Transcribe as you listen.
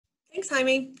Thanks,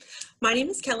 Jaime. My name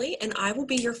is Kelly, and I will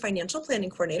be your financial planning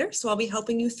coordinator, so I'll be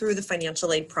helping you through the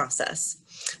financial aid process.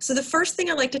 So the first thing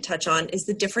I'd like to touch on is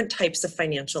the different types of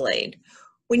financial aid.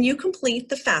 When you complete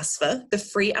the FAFSA, the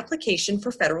free application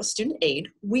for federal student aid,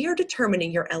 we are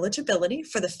determining your eligibility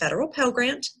for the federal Pell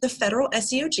Grant, the federal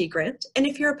SEOG grant, and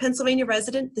if you're a Pennsylvania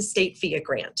resident, the state FIA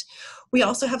grant. We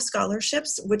also have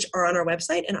scholarships, which are on our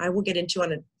website, and I will get into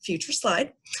on a future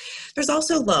slide. There's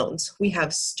also loans. We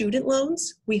have student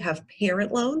loans, we have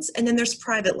parent loans, and then there's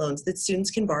private loans that students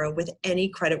can borrow with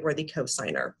any creditworthy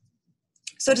cosigner.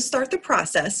 So to start the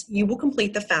process, you will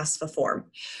complete the FAFSA form.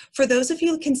 For those of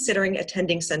you considering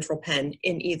attending Central Penn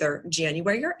in either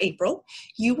January or April,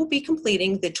 you will be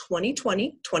completing the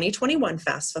 2020-2021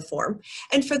 FAFSA form.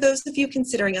 And for those of you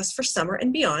considering us for summer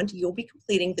and beyond, you'll be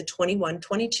completing the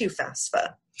 21-22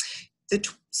 FAFSA. The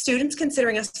students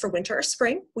considering us for winter or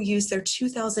spring will use their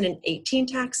 2018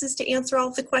 taxes to answer all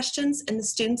of the questions, and the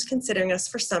students considering us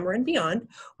for summer and beyond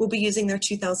will be using their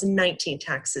 2019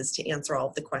 taxes to answer all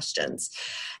of the questions.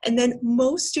 And then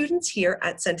most students here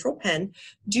at Central Penn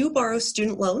do borrow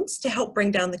student loans to help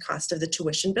bring down the cost of the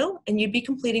tuition bill, and you'd be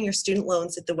completing your student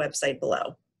loans at the website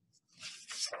below.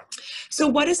 So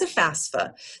what is a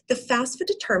FAFSA? The FAFSA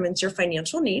determines your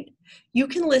financial need. You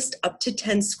can list up to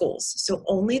 10 schools, so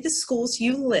only the schools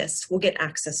you list will get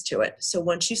access to it. So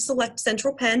once you select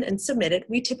Central Penn and submit it,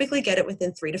 we typically get it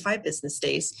within 3 to 5 business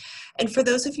days. And for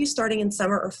those of you starting in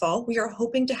summer or fall, we are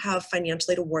hoping to have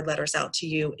financial aid award letters out to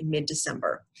you in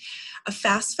mid-December. A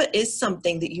FAFSA is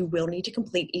something that you will need to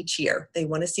complete each year. They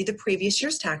want to see the previous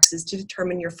year's taxes to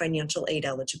determine your financial aid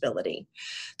eligibility.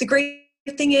 The great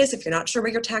thing is, if you're not sure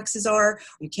where your taxes are,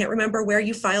 you can't remember where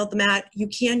you filed them at, you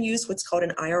can use what's called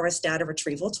an IRS data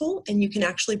retrieval tool, and you can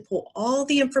actually pull all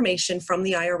the information from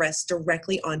the IRS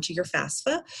directly onto your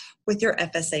FAFSA with your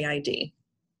FSA ID.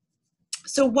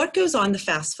 So what goes on the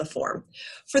FAFSA form?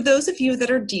 For those of you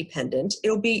that are dependent,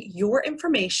 it'll be your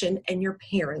information and your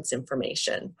parents'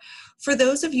 information. For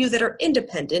those of you that are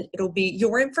independent, it'll be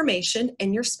your information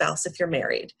and your spouse if you're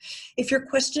married. If you're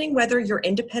questioning whether you're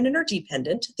independent or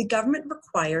dependent, the government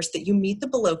requires that you meet the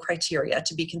below criteria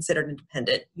to be considered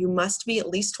independent. You must be at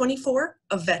least 24,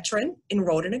 a veteran,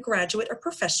 enrolled in a graduate or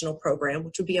professional program,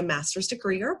 which would be a master's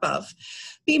degree or above,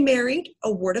 be married,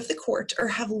 a ward of the court, or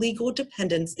have legal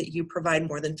dependents that you provide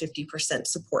more than 50%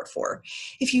 support for.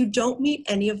 If you don't meet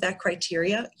any of that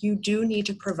criteria, you do need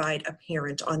to provide a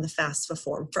parent on the FAFSA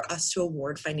form for us to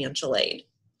award financial aid.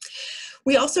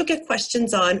 We also get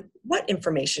questions on what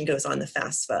information goes on the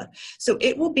FAFSA. So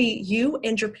it will be you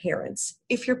and your parents.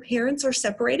 If your parents are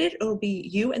separated, it will be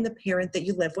you and the parent that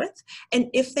you live with. And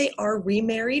if they are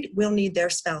remarried, we'll need their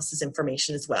spouse's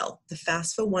information as well. The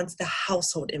FAFSA wants the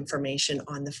household information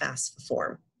on the FAFSA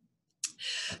form.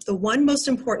 The one most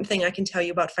important thing I can tell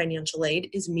you about financial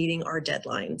aid is meeting our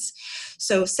deadlines.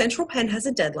 So Central Penn has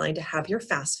a deadline to have your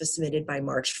FAFSA submitted by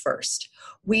March 1st.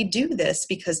 We do this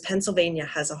because Pennsylvania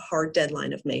has a hard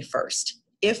deadline of May 1st.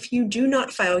 If you do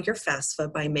not file your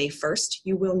FAFSA by May 1st,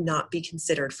 you will not be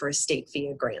considered for a state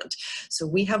FIA grant. So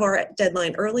we have our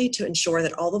deadline early to ensure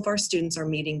that all of our students are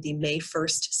meeting the May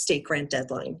 1st state grant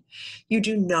deadline. You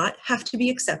do not have to be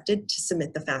accepted to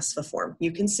submit the FAFSA form.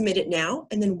 You can submit it now,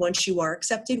 and then once you are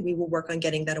accepted, we will work on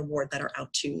getting that award letter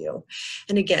out to you.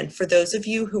 And again, for those of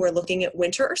you who are looking at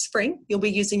winter or spring, you'll be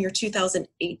using your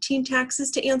 2018 taxes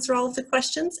to answer all of the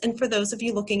questions. And for those of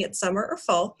you looking at summer or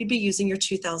fall, you'd be using your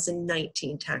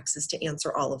 2019 taxes to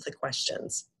answer all of the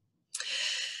questions.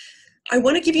 I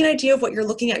want to give you an idea of what you're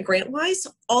looking at grant-wise.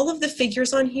 All of the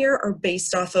figures on here are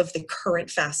based off of the current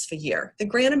FAFSA year. The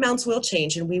grant amounts will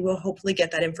change, and we will hopefully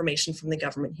get that information from the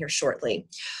government here shortly.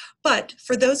 But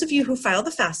for those of you who file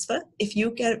the FAFSA, if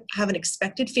you have an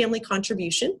expected family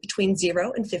contribution between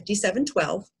 0 and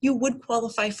 5712, you would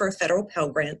qualify for a federal Pell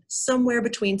Grant somewhere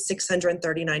between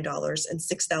 $639 and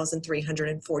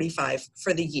 $6,345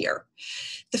 for the year.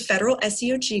 The federal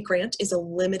SEOG grant is a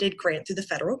limited grant through the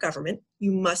federal government.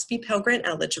 You must be Pell Grant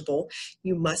eligible.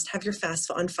 You must have your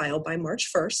FAFSA on file by March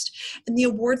 1st, and the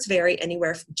awards vary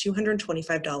anywhere from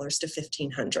 $225 to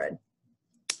 $1,500.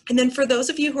 And then for those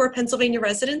of you who are Pennsylvania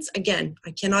residents, again,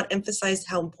 I cannot emphasize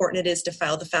how important it is to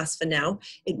file the FAFSA now.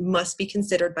 It must be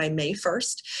considered by May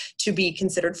 1st to be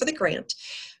considered for the grant.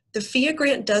 The FIA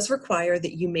grant does require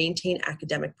that you maintain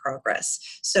academic progress.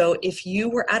 So if you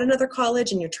were at another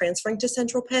college and you're transferring to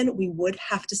Central Penn, we would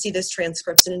have to see those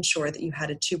transcripts and ensure that you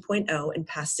had a 2.0 and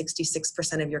passed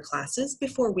 66% of your classes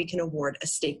before we can award a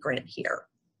state grant here.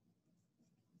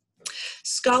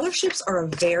 Scholarships are a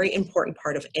very important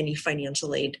part of any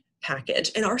financial aid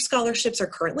package. And our scholarships are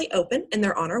currently open and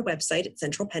they're on our website at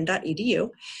centralpenn.edu.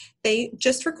 They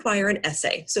just require an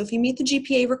essay. So if you meet the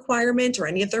GPA requirement or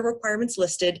any of the requirements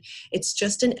listed, it's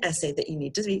just an essay that you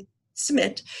need to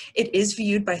submit. It is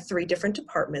viewed by 3 different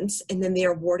departments, and then they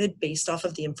are awarded based off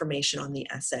of the information on the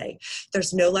essay.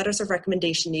 There's no letters of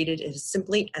recommendation needed. It is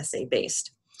simply essay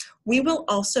based. We will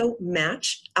also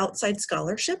match outside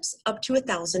scholarships up to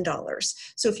 $1,000.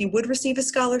 So if you would receive a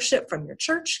scholarship from your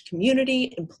church,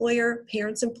 community, employer,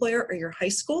 parents' employer, or your high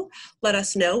school, let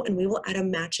us know and we will add a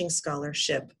matching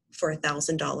scholarship for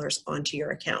 $1,000 onto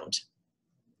your account.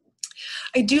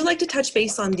 I do like to touch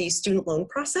base on the student loan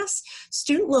process.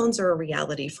 Student loans are a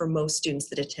reality for most students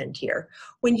that attend here.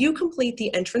 When you complete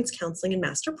the entrance counseling and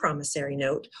master promissory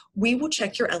note, we will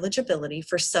check your eligibility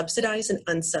for subsidized and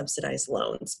unsubsidized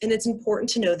loans. And it's important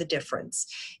to know the difference.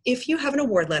 If you have an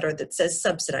award letter that says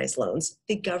subsidized loans,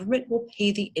 the government will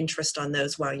pay the interest on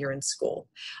those while you're in school.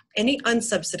 Any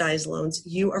unsubsidized loans,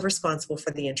 you are responsible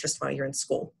for the interest while you're in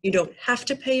school. You don't have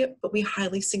to pay it, but we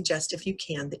highly suggest if you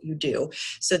can that you do,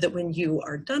 so that when you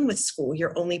are done with school,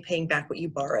 you're only paying back what you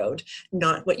borrowed,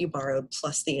 not what you borrowed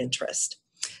plus the interest.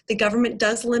 The government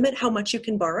does limit how much you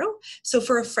can borrow. So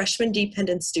for a freshman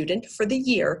dependent student, for the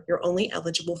year, you're only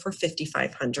eligible for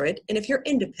 $5,500. And if you're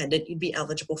independent, you'd be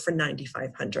eligible for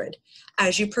 $9,500.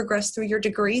 As you progress through your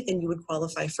degree, then you would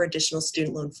qualify for additional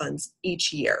student loan funds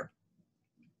each year.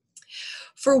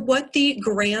 For what the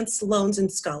grants, loans,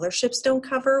 and scholarships don't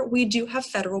cover, we do have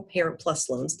federal Parent Plus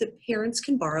loans that parents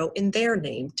can borrow in their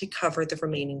name to cover the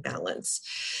remaining balance.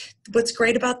 What's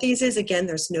great about these is, again,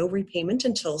 there's no repayment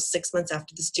until 6 months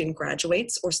after the student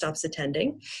graduates or stops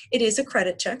attending. It is a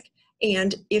credit check.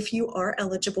 And if you are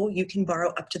eligible, you can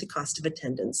borrow up to the cost of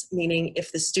attendance, meaning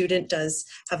if the student does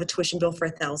have a tuition bill for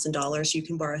 $1,000, you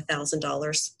can borrow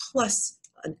 $1,000 plus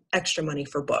an extra money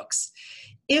for books.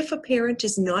 If a parent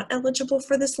is not eligible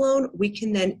for this loan, we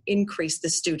can then increase the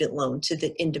student loan to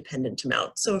the independent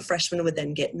amount. So a freshman would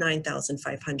then get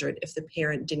 $9,500 if the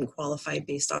parent didn't qualify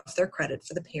based off their credit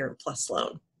for the Parent Plus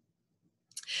loan.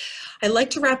 I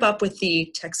like to wrap up with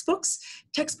the textbooks.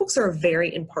 Textbooks are a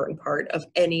very important part of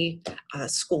any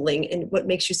schooling and what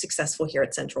makes you successful here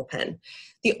at Central Penn.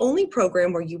 The only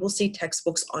program where you will see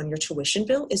textbooks on your tuition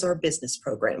bill is our business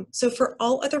program. So for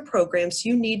all other programs,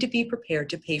 you need to be prepared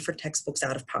to pay for textbooks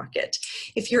out of pocket.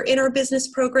 If you're in our business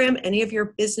program, any of your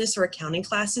business or accounting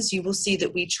classes, you will see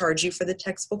that we charge you for the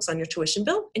textbooks on your tuition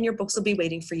bill, and your books will be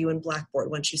waiting for you in Blackboard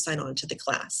once you sign on to the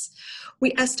class.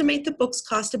 We estimate the books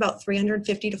cost about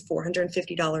 $350 to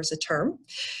 $450 a term.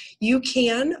 You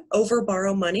can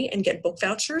overborrow money and get book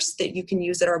vouchers that you can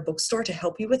use at our bookstore to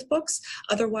help you with books.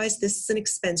 Otherwise, this is an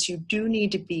expense you do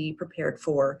need to be prepared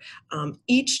for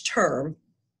each term,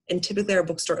 and typically our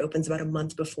bookstore opens about a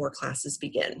month before classes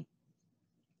begin.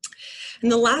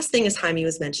 And the last thing, as Jaime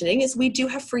was mentioning, is we do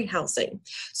have free housing.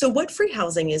 So what free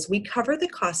housing is, we cover the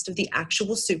cost of the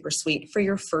actual super suite for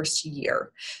your first year.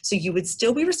 So you would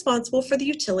still be responsible for the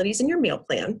utilities in your meal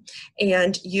plan,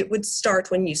 and you would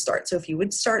start when you start. So if you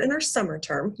would start in our summer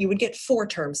term, you would get 4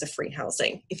 terms of free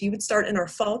housing. If you would start in our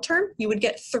fall term, you would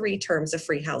get 3 terms of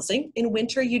free housing. In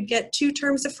winter, you'd get 2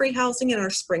 terms of free housing. In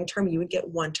our spring term, you would get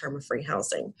 1 term of free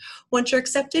housing. Once you're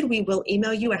accepted, we will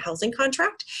email you a housing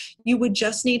contract. You would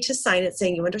just need to sign it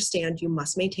saying you understand you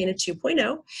must maintain a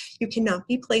 2.0. You cannot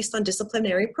be placed on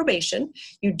disciplinary probation.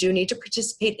 You do need to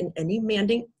participate in any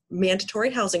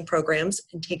mandatory housing programs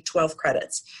and take 12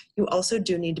 credits. You also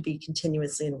do need to be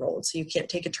continuously enrolled, so you can't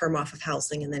take a term off of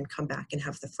housing and then come back and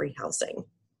have the free housing.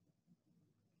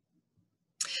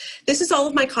 This is all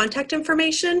of my contact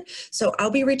information, so I'll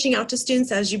be reaching out to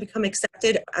students as you become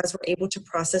accepted, as we're able to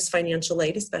process financial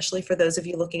aid, especially for those of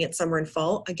you looking at summer and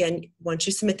fall. Again, once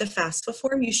you submit the FAFSA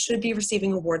form, you should be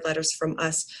receiving award letters from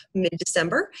us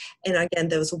mid-December, and again,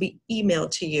 those will be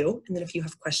emailed to you, and then if you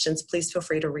have questions, please feel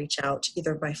free to reach out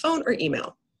either by phone or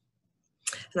email.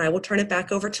 And I will turn it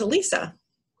back over to Lisa.